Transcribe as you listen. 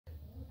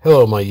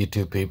Hello my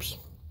YouTube peeps.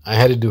 I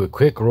had to do a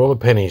quick roll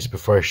of pennies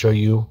before I show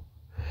you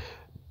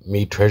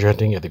me treasure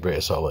hunting at the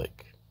Great Salt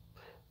Lake.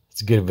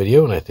 It's a good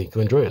video and I think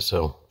you'll enjoy it,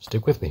 so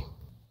stick with me.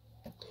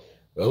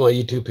 Well my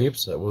YouTube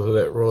peeps, I will do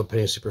that roll of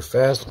pennies super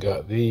fast.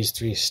 Got these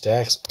 3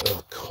 stacks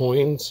of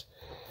coins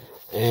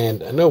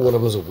and I know one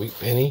of them is a wheat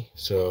penny,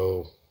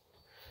 so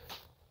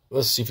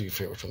let's see if we can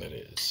figure out which one that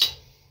is.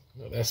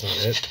 No, that's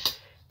not it.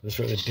 Let's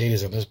see what the date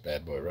is on this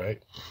bad boy,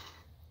 right?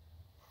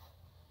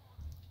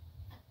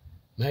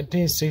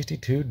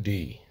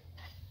 1962D.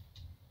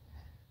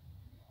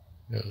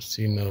 Don't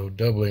see no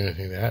doubling or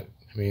anything like that.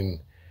 I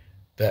mean,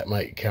 that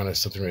might count as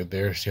something right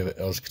there. See how the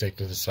L's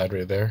connected to the side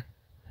right there?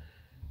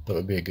 That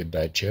would be a good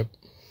die chip.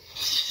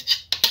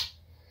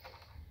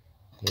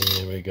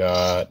 And we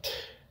got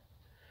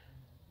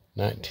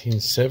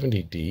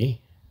 1970D.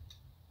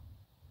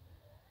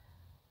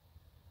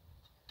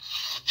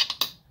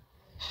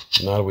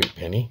 Not a wheat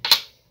penny.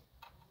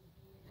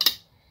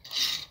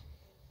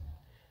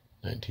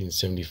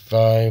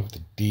 1975,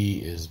 the D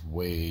is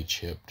way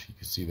chipped. You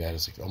can see that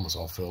it's like almost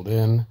all filled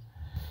in.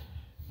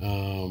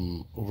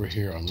 Over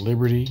here on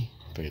Liberty,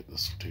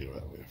 let's take it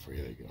that way for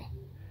you. There you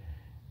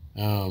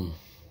go.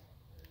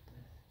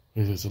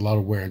 There's a lot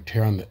of wear and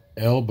tear on the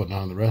L, but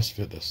not on the rest of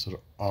it. That's sort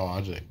of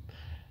odd.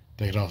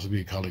 They could also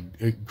be called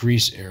a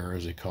grease error,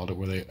 as they called it,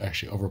 where they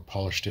actually over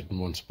polished it in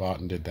one spot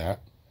and did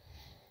that.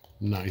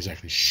 I'm not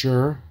exactly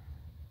sure,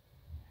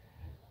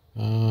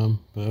 but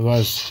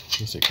otherwise,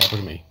 let's say copper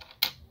to me.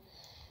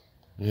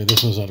 Yeah,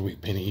 this one's not a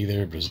wheat penny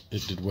either, but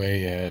it did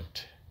weigh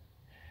at,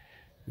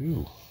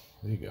 ooh,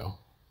 there you go,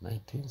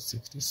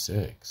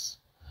 1966.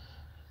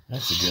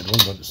 That's a good one,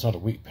 but it's not a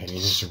wheat penny,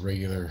 it's just a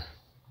regular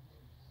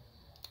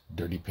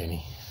dirty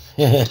penny.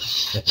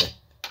 That's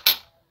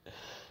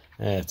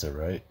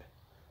alright.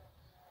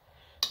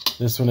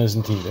 This one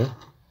isn't either.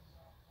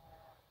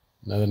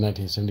 Another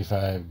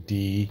 1975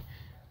 D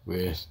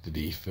with the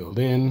D filled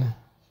in,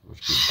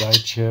 which is die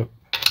chip.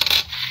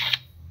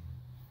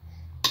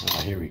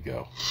 Here we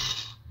go.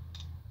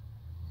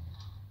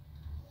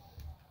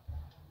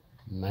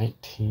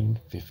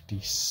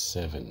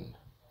 1957.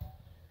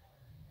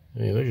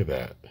 Hey, look at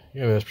that.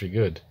 Yeah, that's pretty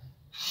good.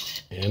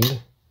 And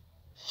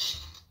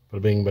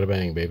bada bing, bada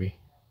bang, baby.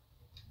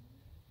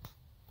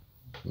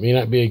 May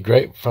not be a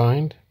great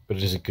find, but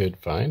it is a good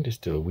find. It's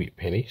still a wheat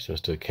penny, so it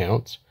still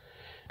counts.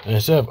 And I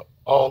still have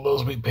all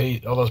those wheat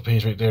pennies, all those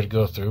pennies right there to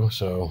go through.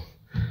 So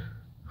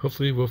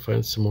hopefully we'll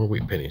find some more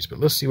wheat pennies. But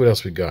let's see what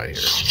else we got here.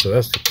 So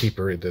that's the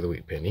keeper right there, the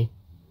wheat penny.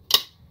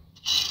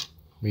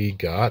 We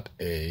got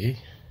a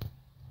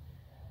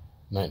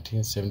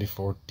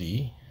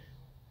 1974D.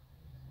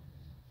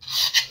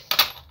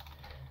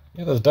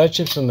 Yeah, those die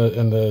chips and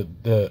the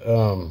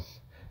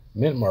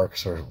mint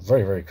marks are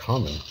very, very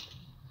common.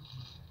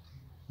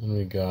 And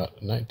we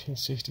got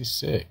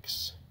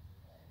 1966.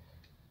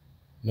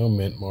 No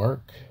mint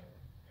mark.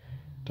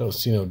 Don't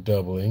see no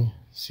doubling.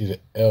 See the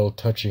L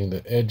touching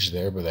the edge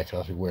there, but that could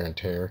also be wear and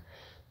tear.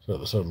 So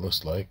that's what it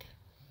looks like.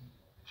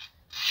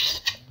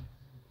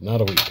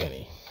 Not a wheat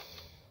penny.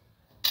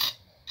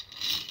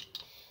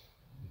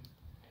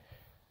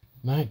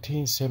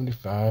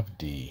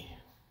 1975D.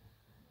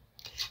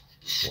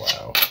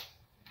 Wow.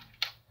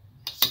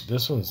 So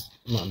this one's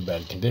not in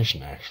bad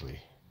condition, actually.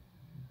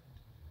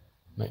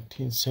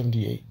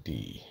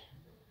 1978D.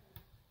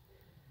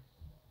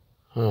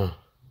 Huh.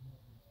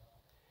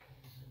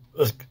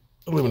 Let's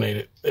eliminate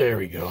it. There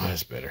we go.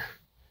 That's better.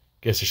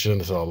 Guess I should have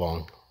done this all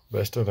along. But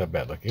it's still not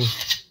bad looking.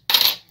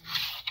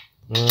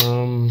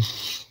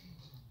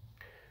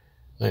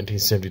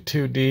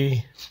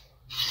 1972D.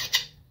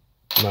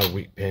 Not a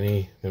wheat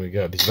penny. Then we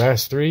got these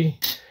last 3.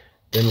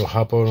 Then we'll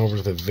hop on over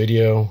to the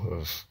video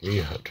of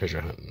me treasure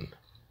hunting.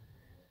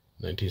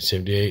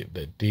 1978.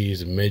 That D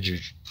is a major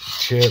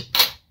chip.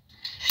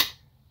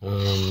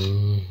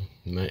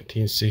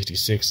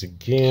 1966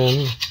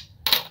 again.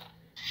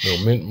 No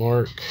mint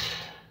mark.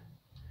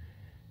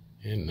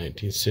 And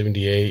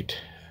 1978.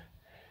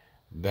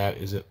 That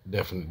is a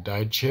definite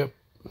die chip,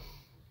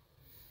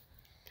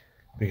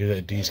 because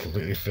that D is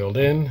completely filled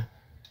in.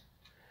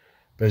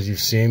 But as you've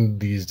seen,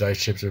 these die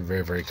chips are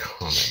very, very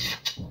common.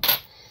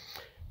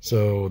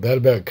 So that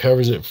about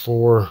covers it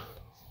for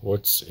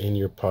what's in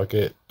your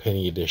pocket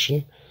penny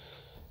edition.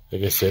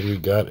 Like I said, we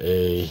got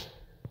a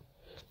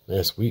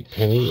nice wheat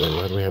penny. And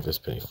what do we have this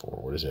penny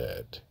for? What is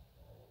that?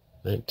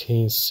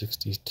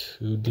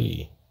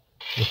 1962D.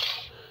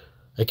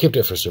 I kept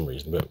it for some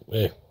reason, but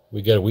hey,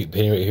 we got a wheat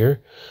penny right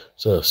here.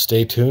 So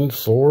stay tuned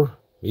for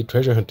me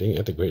treasure hunting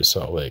at the Great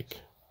Salt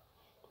Lake.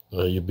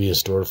 You'll be in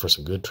store for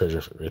some good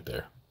treasure right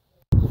there.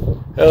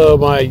 Hello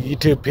my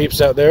YouTube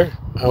peeps out there.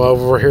 I'm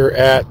over here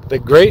at the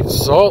Great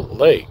Salt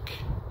Lake.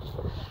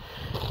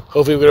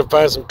 Hopefully we're going to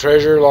find some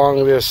treasure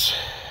along this,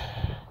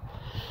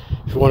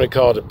 if you want to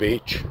call it a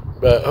beach.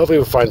 But hopefully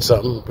we'll find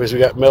something, because we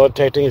got metal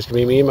detecting. It's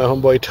going to be me and my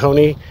homeboy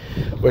Tony,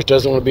 which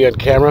doesn't want to be on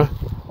camera.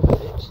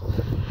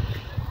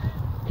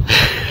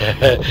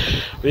 But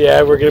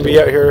yeah, we're going to be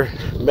out here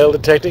metal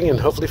detecting and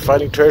hopefully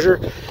finding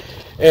treasure.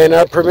 And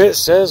our permit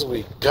says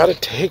we gotta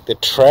take the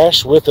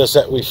trash with us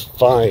that we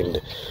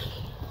find.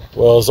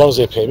 Well, as long as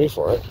they pay me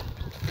for it.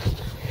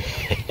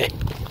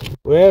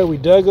 Well, we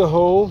dug a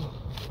hole.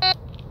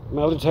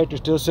 Metal detector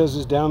still says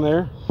it's down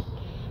there.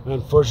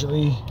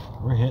 Unfortunately,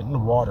 we're hitting the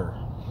water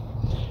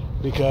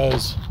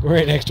because we're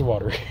right next to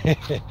water.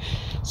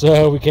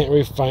 So we can't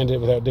really find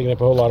it without digging up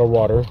a whole lot of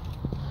water.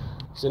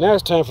 So now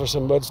it's time for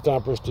some mud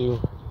stompers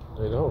to,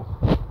 there you go.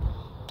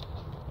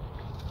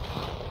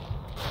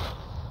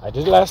 I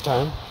did it last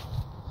time.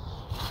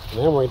 And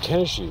now I'm wearing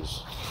tennis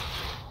shoes.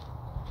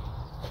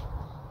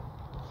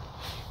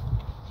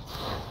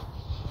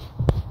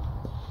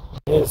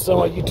 And so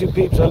my YouTube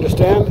peeps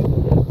understand,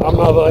 I'm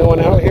not the only one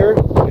out here.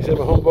 I said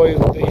my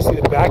homeboy that you see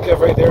the back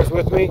of right there is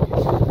with me.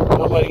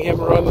 I'm letting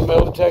him run the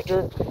metal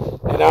detector.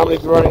 And I'm going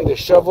to be running the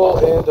shovel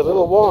and the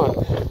little wand.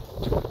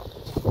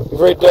 We've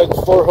already dug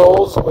 4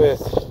 holes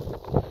with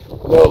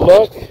no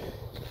luck.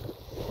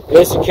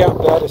 Let's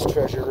count that as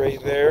treasure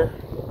right there.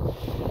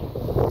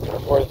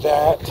 Or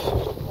that.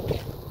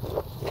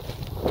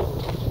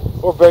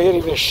 Or better yet,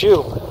 even a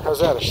shoe. How's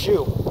that? A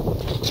shoe.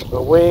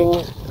 A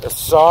wing, a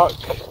sock.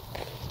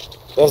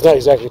 That's not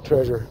exactly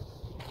treasure.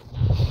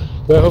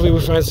 But hopefully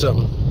we find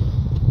something.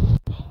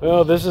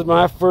 Well, this is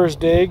my first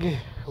dig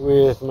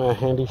with my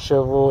handy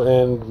shovel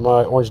and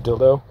my orange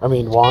dildo. I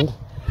mean wand.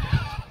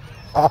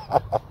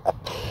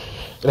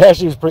 It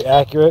actually was pretty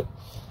accurate.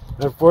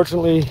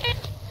 Unfortunately,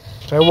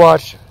 try to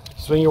watch.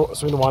 Swing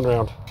the wand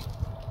around.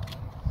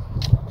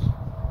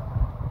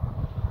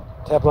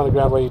 Tap it on the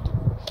ground while you.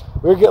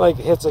 We were getting like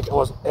hits like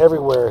almost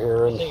everywhere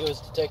here. And I think it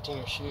was detecting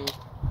your shoe.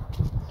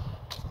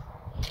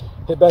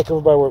 Hit back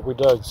over by where we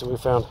dug, so we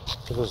found.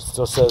 It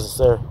still says it's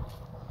there.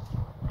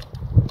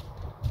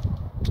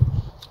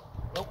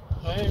 Nope,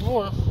 not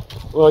anymore.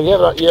 Well, you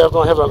don't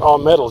have it on all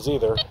metals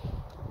either.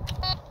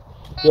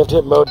 You have to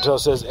hit mode until it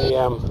says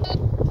AM.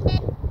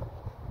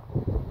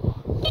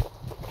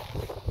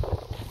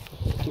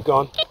 Keep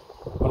going.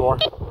 One more,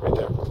 right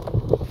there.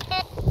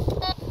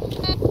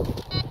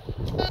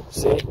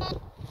 See?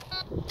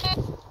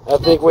 I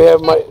think we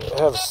might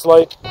have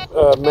slight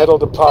metal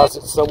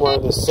deposits somewhere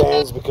in the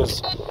sands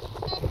because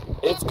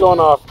it's going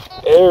off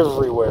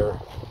everywhere.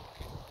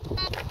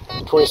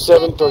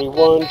 27,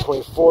 31,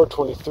 24,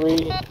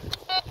 23.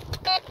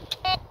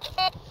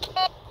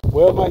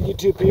 Well, my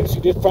YouTube peeps,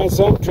 we did find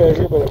some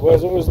treasure, but it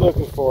wasn't what I was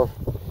looking for.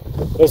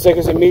 Looks like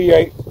it's a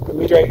meteorite. A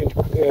meteorite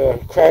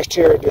crashed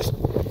here. It just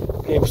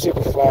came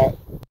super flat.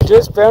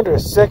 Just found our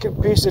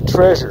second piece of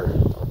treasure.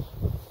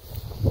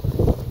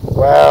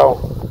 Wow.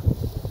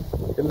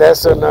 Isn't that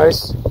so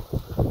nice?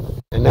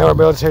 And now our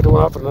metal detector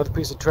went off with another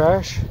piece of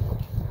trash.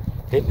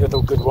 Hitting it with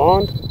a good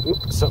wand.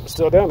 Oop, something's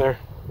still down there.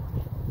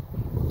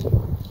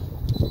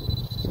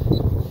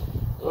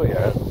 Oh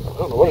yeah, I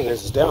don't know what it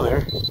is. It's down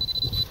there.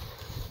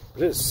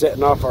 But it's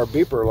setting off our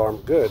beeper alarm.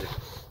 Good.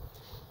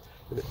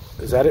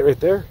 Is that it right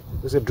there?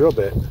 There's a drill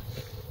bit.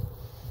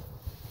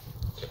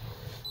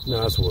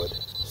 No, it's wood.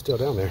 Still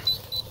down there.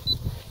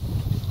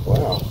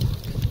 Wow.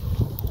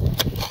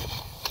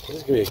 This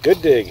is going to be a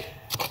good dig.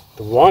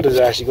 The wand is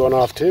actually going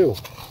off too.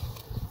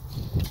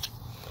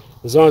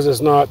 As long as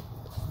it's not,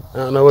 I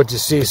don't know what you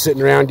see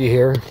sitting around you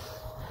here.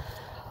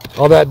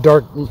 All that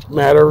dark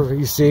matter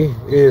you see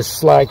is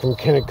slag from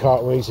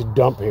Kennecott when they used to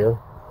dump here.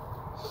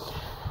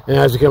 And it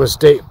has become a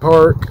state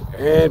park,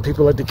 and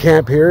people like to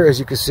camp here, as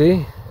you can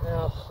see.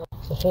 Now,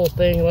 the whole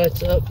thing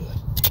lights up.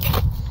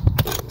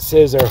 It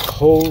says our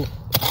whole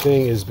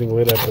thing is being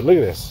lit up, but look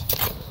at this.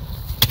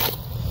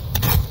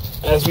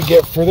 As we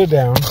get further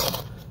down,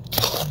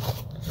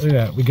 look at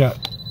that, we got,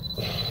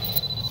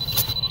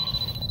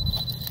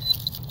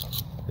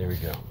 there we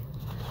go.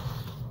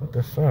 What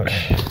the fuck?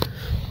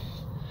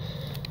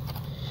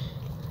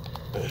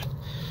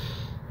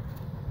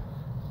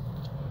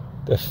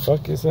 The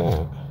fuck is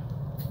that?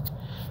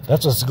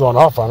 That's what's going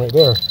off on right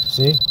there.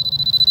 See?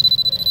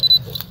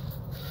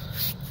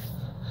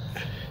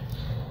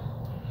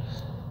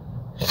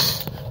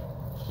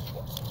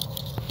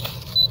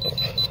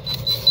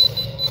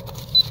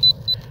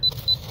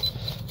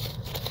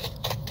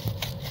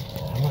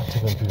 I'm not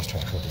taking people's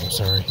trash with me. I'm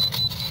sorry.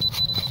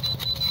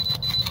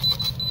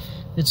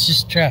 It's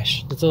just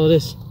trash. That's all it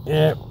is.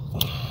 Yeah.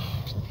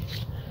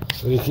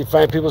 We keep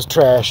finding people's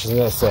trash, isn't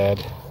that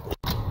sad?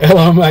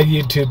 Hello, my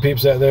YouTube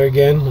peeps out there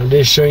again. I'm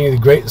just showing you the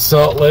Great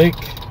Salt Lake,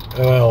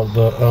 well,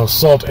 the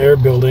Salt Air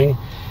Building,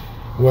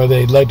 where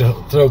they like to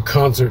throw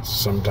concerts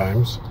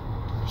sometimes.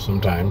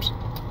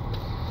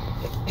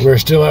 We're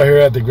still out here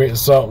at the Great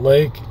Salt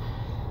Lake,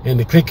 and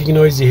the clicking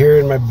noise you hear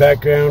in my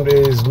background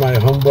is my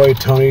homeboy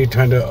Tony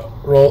trying to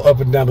roll up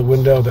and down the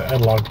window that I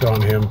locked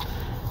on him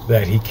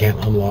that he can't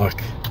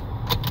unlock.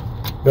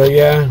 But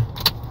yeah,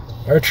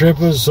 our trip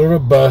was sort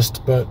of a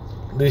bust, but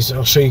at least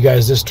I'll show you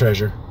guys this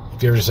treasure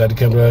if you ever decide to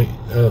come to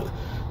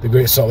the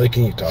Great Salt Lake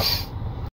in Utah.